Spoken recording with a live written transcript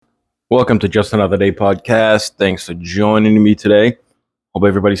Welcome to Just Another Day podcast. Thanks for joining me today. Hope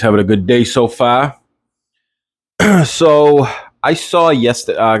everybody's having a good day so far. So I saw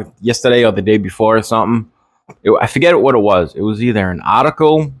yesterday or the day before or something. I forget what it was. It was either an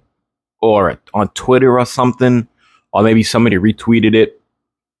article or on Twitter or something, or maybe somebody retweeted it.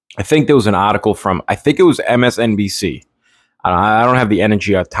 I think there was an article from, I think it was MSNBC. I don't have the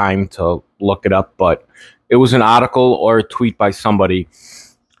energy or time to look it up, but it was an article or a tweet by somebody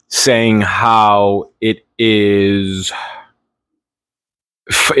saying how it is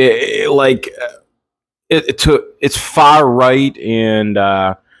it's far right and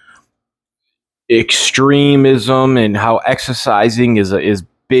extremism, and how exercising is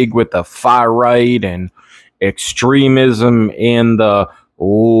big with the far right and extremism and the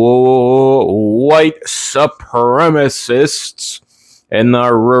white supremacists and the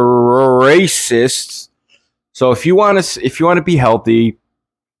racists. So if you want to be healthy,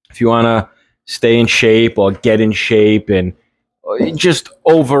 if you want to stay in shape or get in shape and just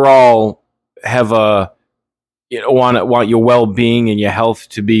overall have want your well-being and your health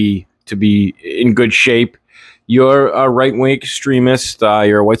to be in good shape, you're a right-wing extremist,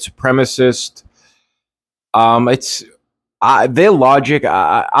 you're a white supremacist. It's their logic.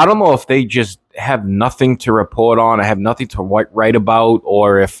 I don't know if they just have nothing to report on, or have nothing to write about,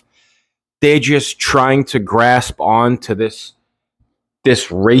 or if they're just trying to grasp on to this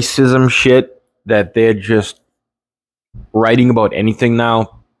racism shit that they're just writing about anything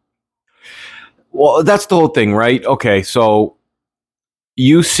now. Well, that's the whole thing, right? Okay, so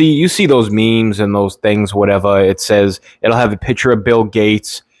you see those memes and those things, whatever. It says, it'll have a picture of Bill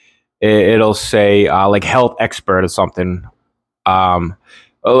Gates. It'll say like health expert or something. I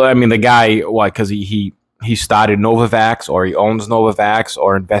mean, the guy, why? Because he started Novavax, or he owns Novavax,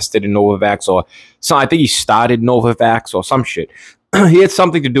 or invested in Novavax, or so. I think he started Novavax or some shit. He had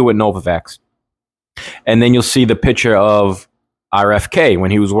something to do with Novavax. And then you'll see the picture of RFK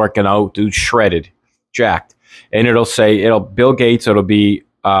when he was working out, dude, shredded, jacked. And it'll say, Bill Gates, it'll be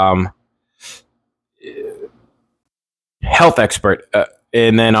health expert.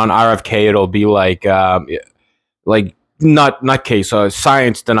 And then on RFK, it'll be like nutcase,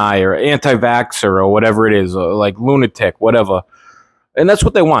 science denier, anti-vaxxer, or whatever it is, like lunatic, whatever. And that's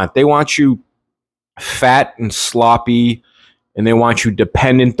what they want. They want you fat and sloppy, and they want you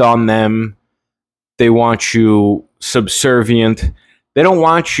dependent on them. They want you subservient. They don't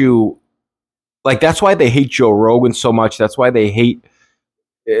want you, like, that's why they hate Joe Rogan so much. That's why they hate,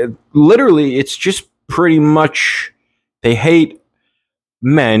 literally, it's just pretty much, they hate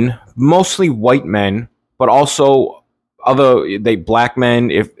men, mostly white men, but also black men,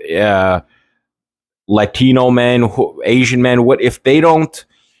 if Latino men, Asian men, what if they don't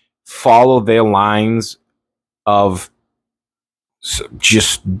follow their lines of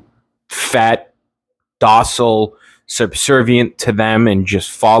just fat, docile, subservient to them, and just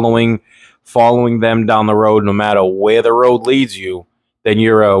following them down the road, no matter where the road leads you, then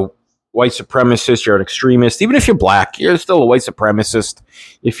you're a white supremacist, you're an extremist. Even if you're black, you're still a white supremacist.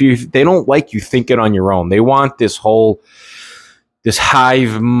 They don't like you thinking on your own. They want this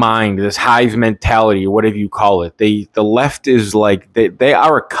hive mind, this hive mentality, whatever you call it. The left is like, they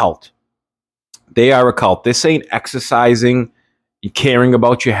are a cult. They are a cult. This ain't exercising. You caring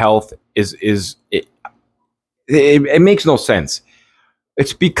about your health it makes no sense.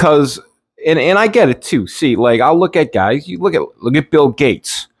 It's because, and I get it too. See, like, I'll look at guys. You look at Bill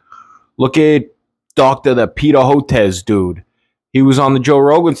Gates. Look at the Peter Hotez dude. He was on the Joe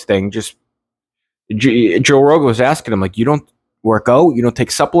Rogan's thing. Joe Rogan was asking him, like, you don't work out, you don't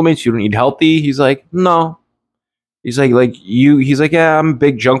take supplements, you don't eat healthy. He's like, no. He's like you. He's like, yeah, I'm a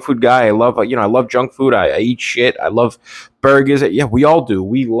big junk food guy. I love junk food. I eat shit. I love burgers. Yeah, we all do.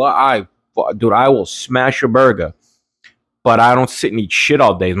 Dude, I will smash a burger, but I don't sit and eat shit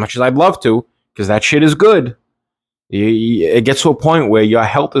all day as much as I'd love to, because that shit is good. It gets to a point where your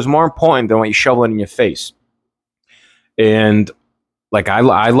health is more important than what you shoveling in your face. And like,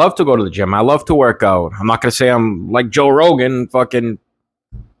 I love to go to the gym. I love to work out. I'm not gonna say I'm like Joe Rogan, fucking,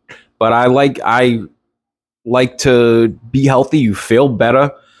 but I like to be healthy. You feel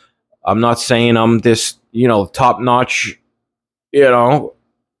better. I'm not saying I'm this, top notch,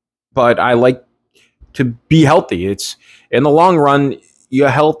 but I like to be healthy. It's, in the long run, your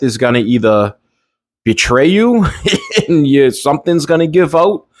health is going to either betray you and something's going to give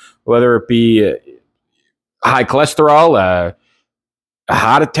out, whether it be high cholesterol, a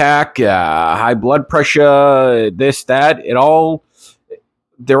heart attack, high blood pressure, this, that.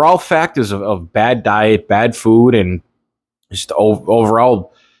 They're all factors of bad diet, bad food, and just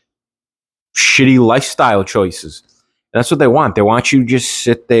overall shitty lifestyle choices. That's what they want. They want you to just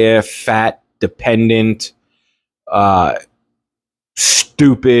sit there, fat, dependent,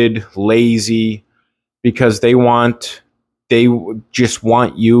 stupid, lazy, because they just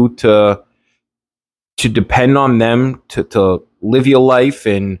want you to depend on them to live your life,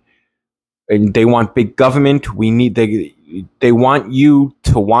 and they want big government. They want you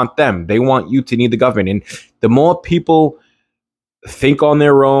to want them. They want you to need the government. And the more people think on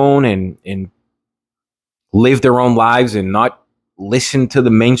their own and live their own lives and not listen to the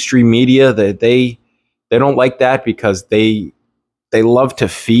mainstream media, that they don't like that, because they love to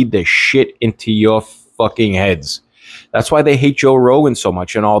feed the shit into your fucking heads. That's why they hate Joe Rogan so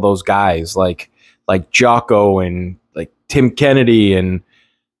much, and all those guys like Jocko and like Tim Kennedy and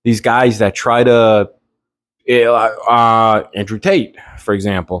these guys that try to Andrew Tate, for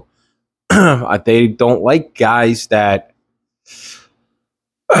example. They don't like guys that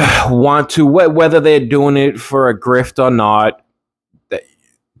want to, whether they're doing it for a grift or not.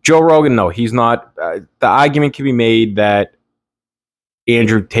 Joe Rogan, no, he's not. The argument can be made that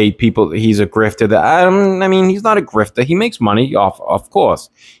Andrew Tate, he's a grifter. I mean, he's not a grifter. He makes money of course.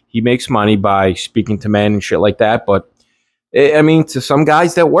 He makes money by speaking to men and shit like that. But I mean, to some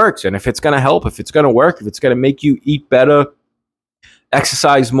guys that works. And if it's going to help, if it's going to work, if it's going to make you eat better,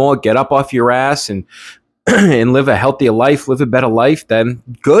 exercise more, get up off your ass and and live a healthier life, live a better life, then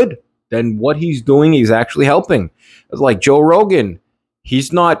good. Then what he's doing, he's actually helping. It's like Joe Rogan.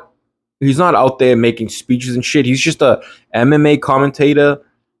 He's not out there making speeches and shit. He's just a MMA commentator,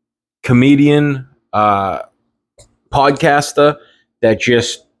 comedian, podcaster that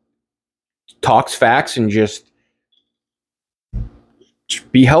just talks facts and just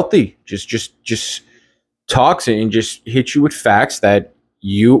be healthy. Just talks and just hits you with facts that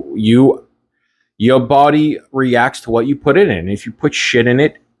your body reacts to what you put it in. If you put shit in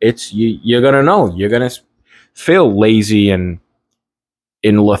it, you're gonna know. You're gonna feel lazy and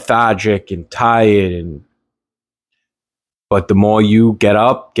lethargic and tired. But the more you get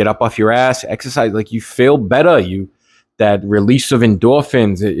up off your ass, exercise, like, you feel better. That release of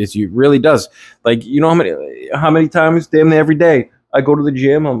endorphins, it really does. Like, you know how many times, damn near every day, I go to the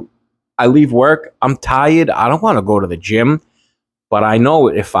gym. I leave work. I'm tired. I don't want to go to the gym, but I know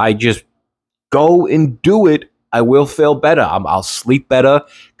if I just go and do it, I will feel better. I'll sleep better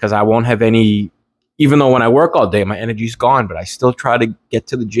because I won't have any. Even though when I work all day, my energy's gone, but I still try to get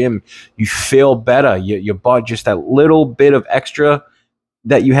to the gym. You feel better. Your body, just that little bit of extra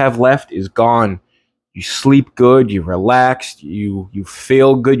that you have left is gone. You sleep good, you relaxed, you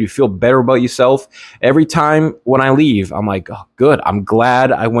feel good, you feel better about yourself. Every time when I leave, I'm like, oh, good. I'm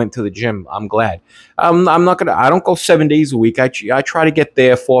glad I went to the gym. I'm glad. I don't go 7 days a week. I try to get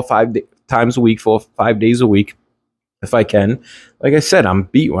there 4 or 5 times a week, 4 or 5 days a week if I can. Like I said, I'm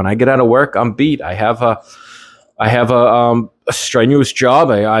beat. When I get out of work, I'm beat. I have a strenuous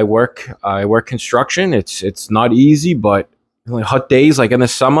job. I work construction. It's not easy, but like hot days, like in the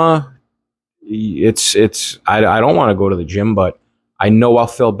summer, I don't want to go to the gym, but I know I'll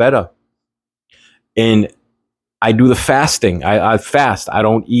feel better. And I do the fasting. I fast. I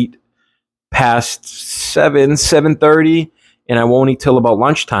don't eat past 7:30, and I won't eat till about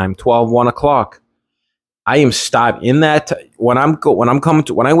lunchtime, 1 o'clock. I am stopped in that when I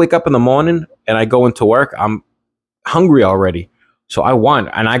wake up in the morning and I go into work, I'm hungry already. So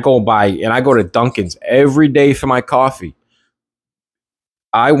I go to Dunkin's every day for my coffee.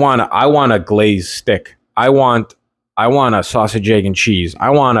 I want a glazed stick. I want a sausage, egg, and cheese. I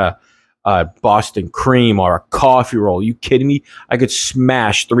want a Boston cream or a coffee roll. You kidding me? I could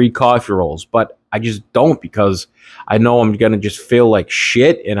smash 3 coffee rolls, but I just don't, because I know I'm gonna just feel like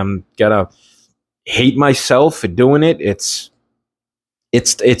shit and I'm gonna hate myself for doing it. It's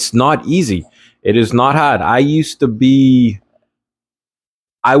not easy. It is not hard. I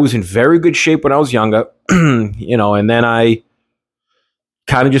was in very good shape when I was younger, and then I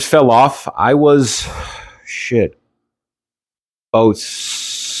kind of just fell off. I was about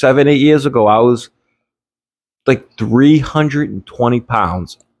 7-8 years ago. I was like 320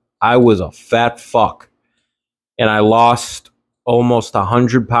 pounds. I was a fat fuck, and I lost almost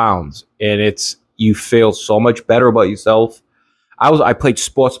 100 pounds. And you feel so much better about yourself. I played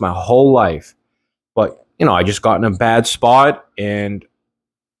sports my whole life, but I just got in a bad spot, and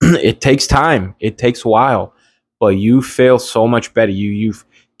it takes time. It takes a while, but you feel so much better. You've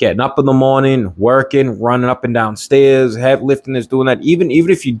getting up in the morning, working, running up and down stairs, lifting this, doing that. Even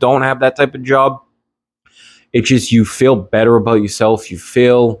if you don't have that type of job, it's just you feel better about yourself. You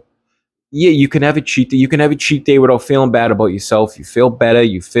feel, you can have a cheat day. You can have a cheat day without feeling bad about yourself. You feel better.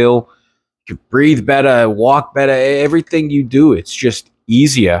 You breathe better, walk better. Everything you do, it's just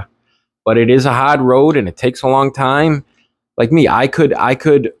easier. but it is a hard road and it takes a long time. Like me, I could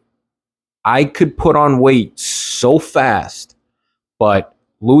put on weight so fast, but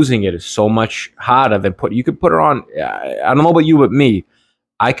losing it is so much harder than you could put it on. I don't know about you, but me,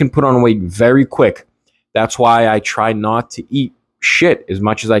 I can put on weight very quick. That's why I try not to eat shit as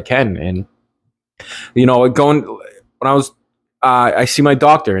much as I can. And going when I see my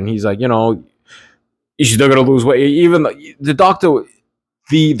doctor, and he's like, you're still gonna lose weight. Even the doctor,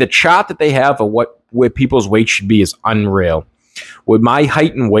 the chart that they have of where people's weight should be is unreal. With my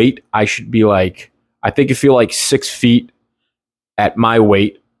height and weight, I should be like, I think if you're like 6 feet at my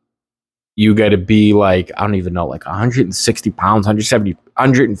weight, you got to be like, I don't even know, like 160 pounds, 170,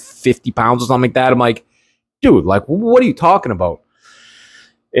 150 pounds or something like that. I'm like, dude, like, what are you talking about?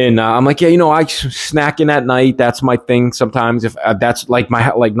 And I'm like, yeah, I snacking at night. That's my thing. Sometimes if that's like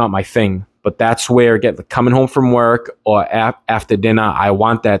not my thing, but that's where coming home from work or after dinner, I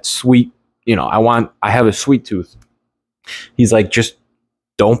want that sweet. I have a sweet tooth. He's like, just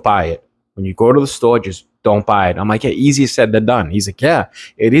don't buy it. When you go to the store, just don't buy it. I'm like, yeah, easier said than done. He's like, yeah,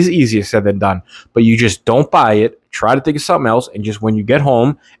 it is easier said than done. But you just don't buy it. Try to think of something else. And just when you get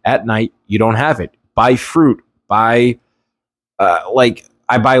home at night, you don't have it. Buy fruit. Buy,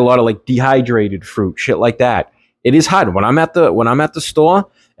 I buy a lot of like dehydrated fruit, shit like that. It is hard. When I'm at the store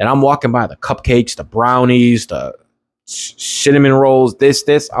and I'm walking by the cupcakes, the brownies, the cinnamon rolls,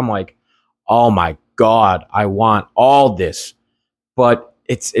 this, I'm like, oh my God, I want all this. But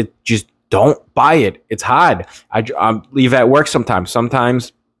it just don't buy it. It's hard. I leave at work sometimes.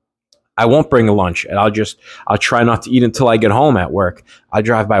 Sometimes I won't bring a lunch, and I'll try not to eat until I get home at work. I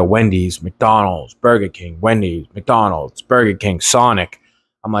drive by Wendy's, McDonald's, Burger King, Wendy's, McDonald's, Burger King, Sonic.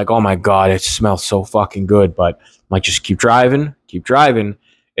 I'm like, oh my God, it smells so fucking good. But I'm like, just keep driving.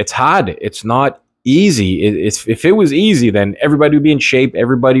 It's hard. It's not easy. If it was easy, then everybody would be in shape.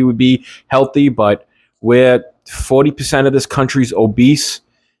 Everybody would be healthy. But we're 40% of this country's obese,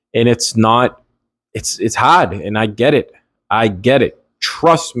 and it's not. It's hard, and I get it.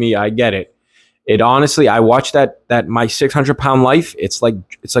 Trust me, I get it. It honestly, I watched that My 600-Pound Life. It's like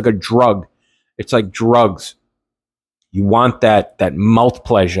a drug. It's like drugs. You want that mouth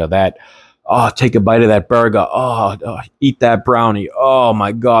pleasure, that take a bite of that burger, eat that brownie. Oh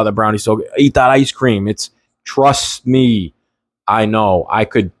my God, the brownie's so good. Eat that ice cream. Trust me, I know. I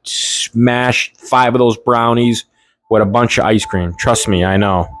could smash 5 of those brownies with a bunch of ice cream. Trust me, I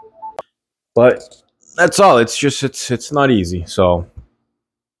know. But that's all. It's not easy. So,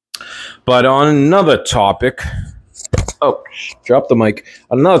 but on another topic, drop the mic.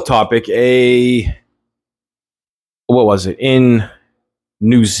 On another topic, what was it, in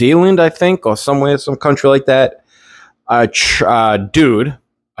New Zealand, I think, or somewhere, some country like that? A trans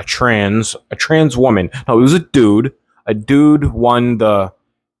woman. No, it was a dude. A dude won the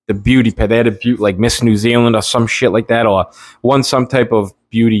beauty pageant. They had like Miss New Zealand or some shit like that, or won some type of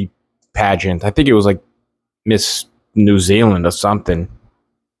beauty pageant. I think it was like Miss New Zealand or something.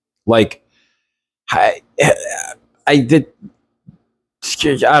 Like, I did.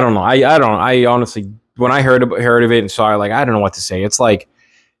 I don't know. I honestly, when I heard of it and saw it, like, I don't know what to say. It's like,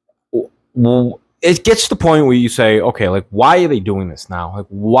 well, it gets to the point where you say, okay, like, why are they doing this now? Like,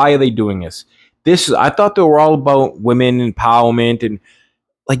 why are they doing this? I thought they were all about women empowerment, and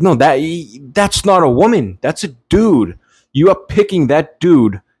like, no, that's not a woman. That's a dude. You are picking that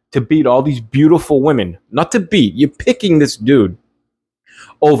dude to beat all these beautiful women. Not to beat. You're picking this dude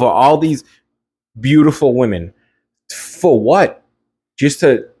over all these beautiful women. For what? Just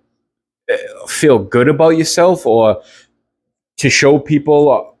to feel good about yourself, or to show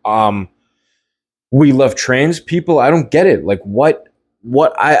people we love trans people? I don't get it. Like, what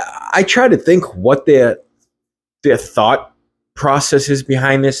I try to think what their thought process is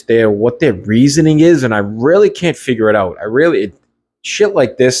behind this, what their reasoning is, and I really can't figure it out. Shit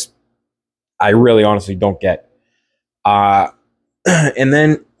like this, I really honestly don't get. And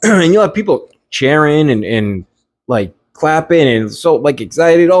then and you'll have people cheering and like clapping and so like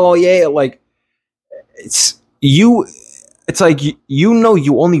excited. Oh yeah, like it's like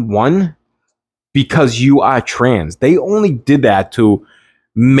you only won because you are trans. They only did that to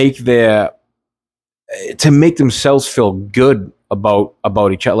make themselves feel good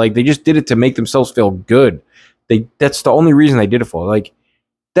about each other. Like, they just did it to make themselves feel good. That's the only reason they did it for. Like,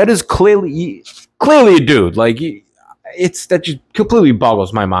 that is clearly a dude. Like, that just completely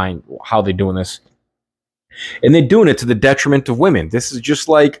boggles my mind how they're doing this. And they're doing it to the detriment of women. This is just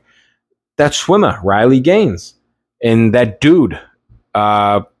like that swimmer, Riley Gaines, and that dude.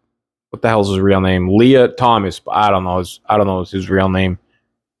 What the hell's his real name? Leah Thomas. I don't know his real name.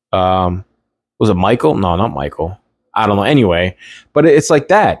 Was it Michael? No, not Michael. I don't know. Anyway, but it's like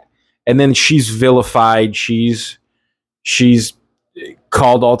that. and then she's vilified. She's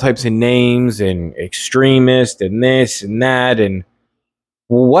called all types of names and extremist and this and that. And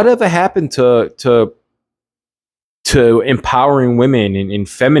whatever happened to empowering women in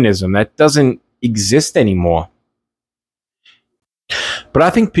feminism? That doesn't exist anymore. But I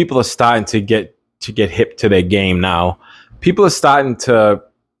think people are starting to get hip to their game now. People are starting to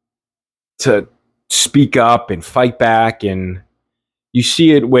speak up and fight back, and you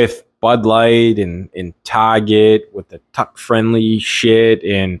see it with Bud Light and Target with the tuck friendly shit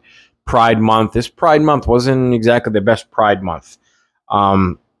and Pride Month. This Pride Month wasn't exactly the best Pride Month.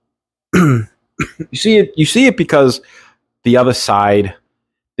 You see it because the other side,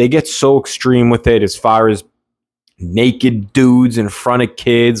 they get so extreme with it as far as naked dudes in front of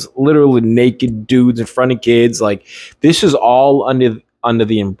kids, literally naked dudes in front of kids. Like, this is all under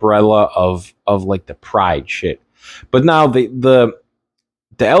the umbrella of like the pride shit. But now the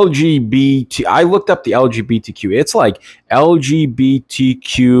LGBT, I looked up the LGBTQ. It's like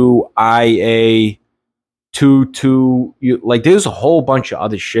LGBTQIA 22. Like, there's a whole bunch of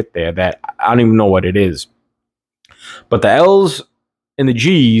other shit there that I don't even know what it is. But the L's and the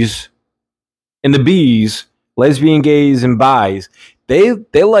G's and the B's, lesbian, gays, and bis,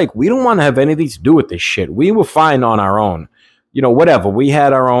 they're like, we don't want to have anything to do with this shit. We were fine on our own. Whatever. We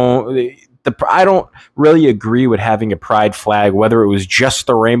had our own. I don't really agree with having a pride flag, whether it was just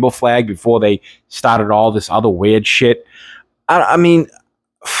the rainbow flag before they started all this other weird shit. I mean,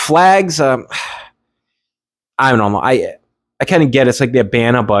 flags, I don't know. I kind of get it. It's like their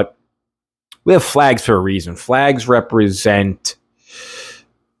banner, but we have flags for a reason. Flags represent,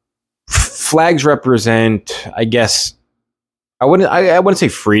 I guess, I wouldn't say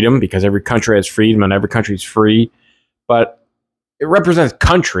freedom, because every country has freedom and every country is free, but it represents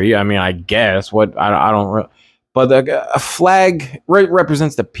country. I mean, I guess what I don't, but a flag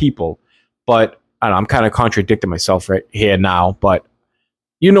represents the people. But I don't know, I'm kind of contradicting myself right here now, but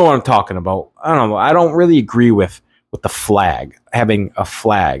you know what I'm talking about. I don't know. I don't really agree with the flag, having a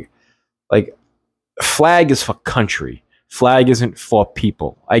flag. Like, a flag is for country. Flag isn't for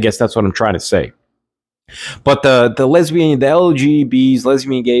people. I guess that's what I'm trying to say. But the lesbian, the LGBs,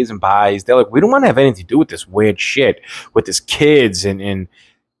 lesbian, gays, and bis, they're like, we don't want to have anything to do with this weird shit, with this kids and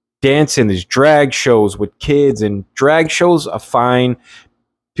dancing, these drag shows with kids, and drag shows are fine.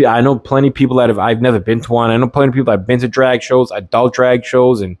 I know plenty of people I've never been to one. I know plenty of people that have been to drag shows, adult drag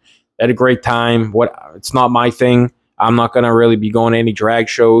shows, and had a great time. It's not my thing. I'm not going to really be going to any drag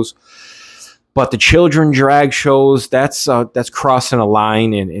shows. But the children drag shows, that's crossing a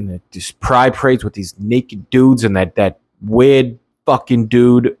line, in these pride parades with these naked dudes and that weird fucking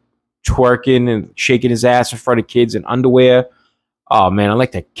dude twerking and shaking his ass in front of kids in underwear. Oh man, I'd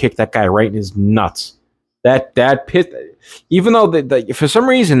like to kick that guy right in his nuts. That pissed, even though for some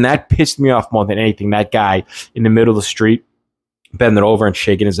reason that pissed me off more than anything. That guy in the middle of the street bending over and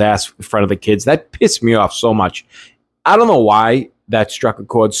shaking his ass in front of the kids, that pissed me off so much. I don't know why that struck a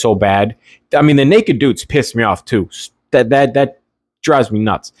chord so bad. I mean, the naked dudes pissed me off too. That drives me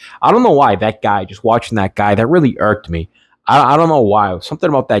nuts. I don't know why that guy, just watching that guy, that really irked me. I don't know why. Something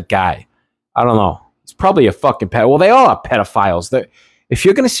about that guy. I don't know. He's probably a fucking pedophile. Well, they all are pedophiles. If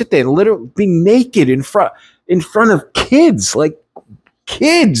you're gonna sit there and literally be naked in front of kids, like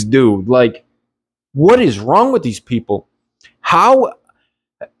kids, dude, like, what is wrong with these people? How,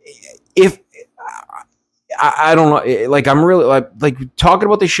 if I don't know, like, I'm really like talking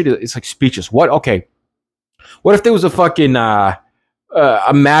about this shit, it's like speechless. What if there was a fucking a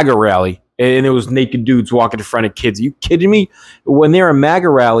MAGA rally and it was naked dudes walking in front of kids? Are you kidding me? When there are MAGA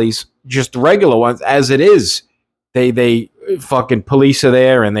rallies, just regular ones, as it is, they fucking police are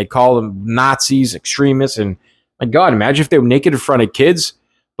there and they call them Nazis, extremists, and my God, imagine if they were naked in front of kids.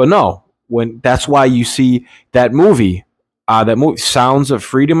 But no, that's why you see that movie, Sounds of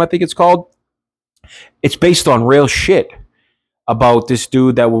Freedom, I think it's called. It's based on real shit about this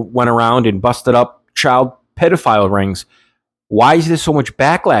dude that went around and busted up child pedophile rings. Why is there so much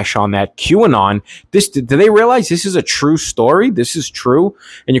backlash on that? QAnon. Do they realize this is a true story? This is true,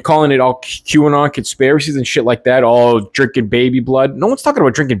 and you're calling it all QAnon conspiracies and shit like that. All drinking baby blood. No one's talking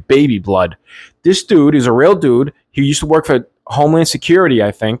about drinking baby blood. This dude is a real dude. He used to work for Homeland Security,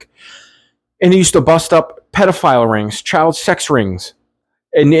 I think, and he used to bust up pedophile rings, child sex rings.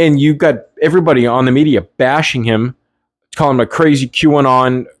 And you got everybody on the media bashing him, calling him a crazy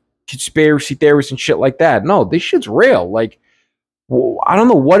QAnon conspiracy theorist and shit like that. No, this shit's real. Like, I don't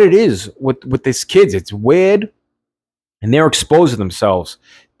know what it is with these kids. It's weird, and they're exposing themselves.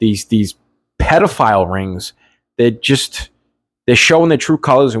 These pedophile rings. They're showing their true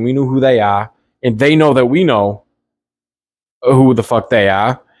colors, and we know who they are, and they know that we know who the fuck they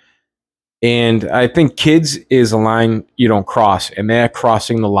are. And I think kids is a line you don't cross, and they're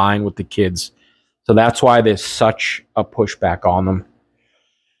crossing the line with the kids. So that's why there's such a pushback on them.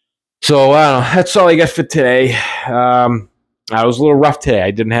 So I don't know. That's all I got for today. I was a little rough today.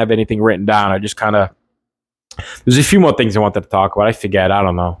 I didn't have anything written down. I just kind of, there's a few more things I wanted to talk about. I forget. I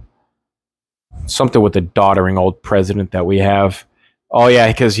don't know. Something with the doddering old president that we have. Oh yeah,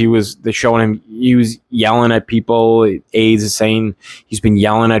 because they're showing him, he was yelling at people. AIDS is saying he's been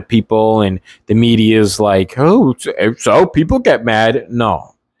yelling at people, and the media is like, oh, so people get mad.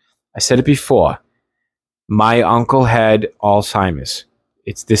 No, I said it before. My uncle had Alzheimer's.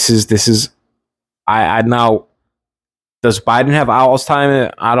 This is. I now. Does Biden have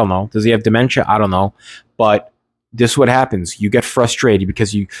Alzheimer's? I don't know. Does he have dementia? I don't know. But this is what happens. You get frustrated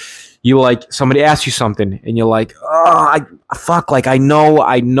because you like, somebody asks you something and you're like, oh,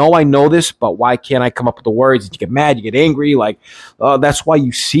 I know this, but why can't I come up with the words? You get mad, you get angry. Like, that's why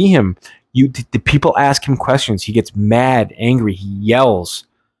you see him. The people ask him questions. He gets mad, angry. He yells.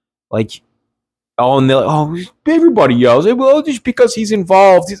 Like, and they're like, oh, everybody yells. Well, just because he's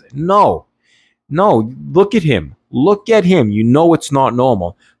involved. No, look at him. Look at him. You know it's not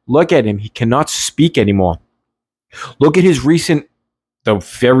normal. Look at him. He cannot speak anymore. Look at his the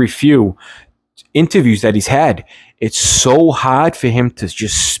very few interviews that he's had. It's so hard for him to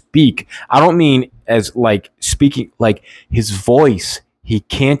just speak. I don't mean as like speaking, like his voice. He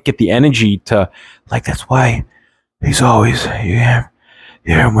can't get the energy to, like, that's why he's always, yeah,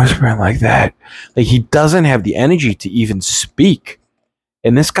 whispering like that. Like, he doesn't have the energy to even speak.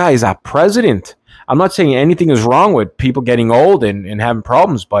 And this guy is our president. I'm not saying anything is wrong with people getting old and having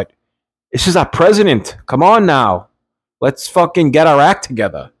problems, but this is our president. Come on now. Let's fucking get our act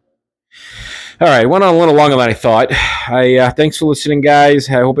together. All right, went on a little longer than I thought. Thanks for listening, guys.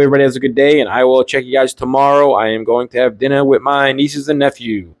 I hope everybody has a good day, and I will check you guys tomorrow. I am going to have dinner with my nieces and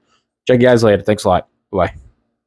nephew. Check you guys later. Thanks a lot. Bye.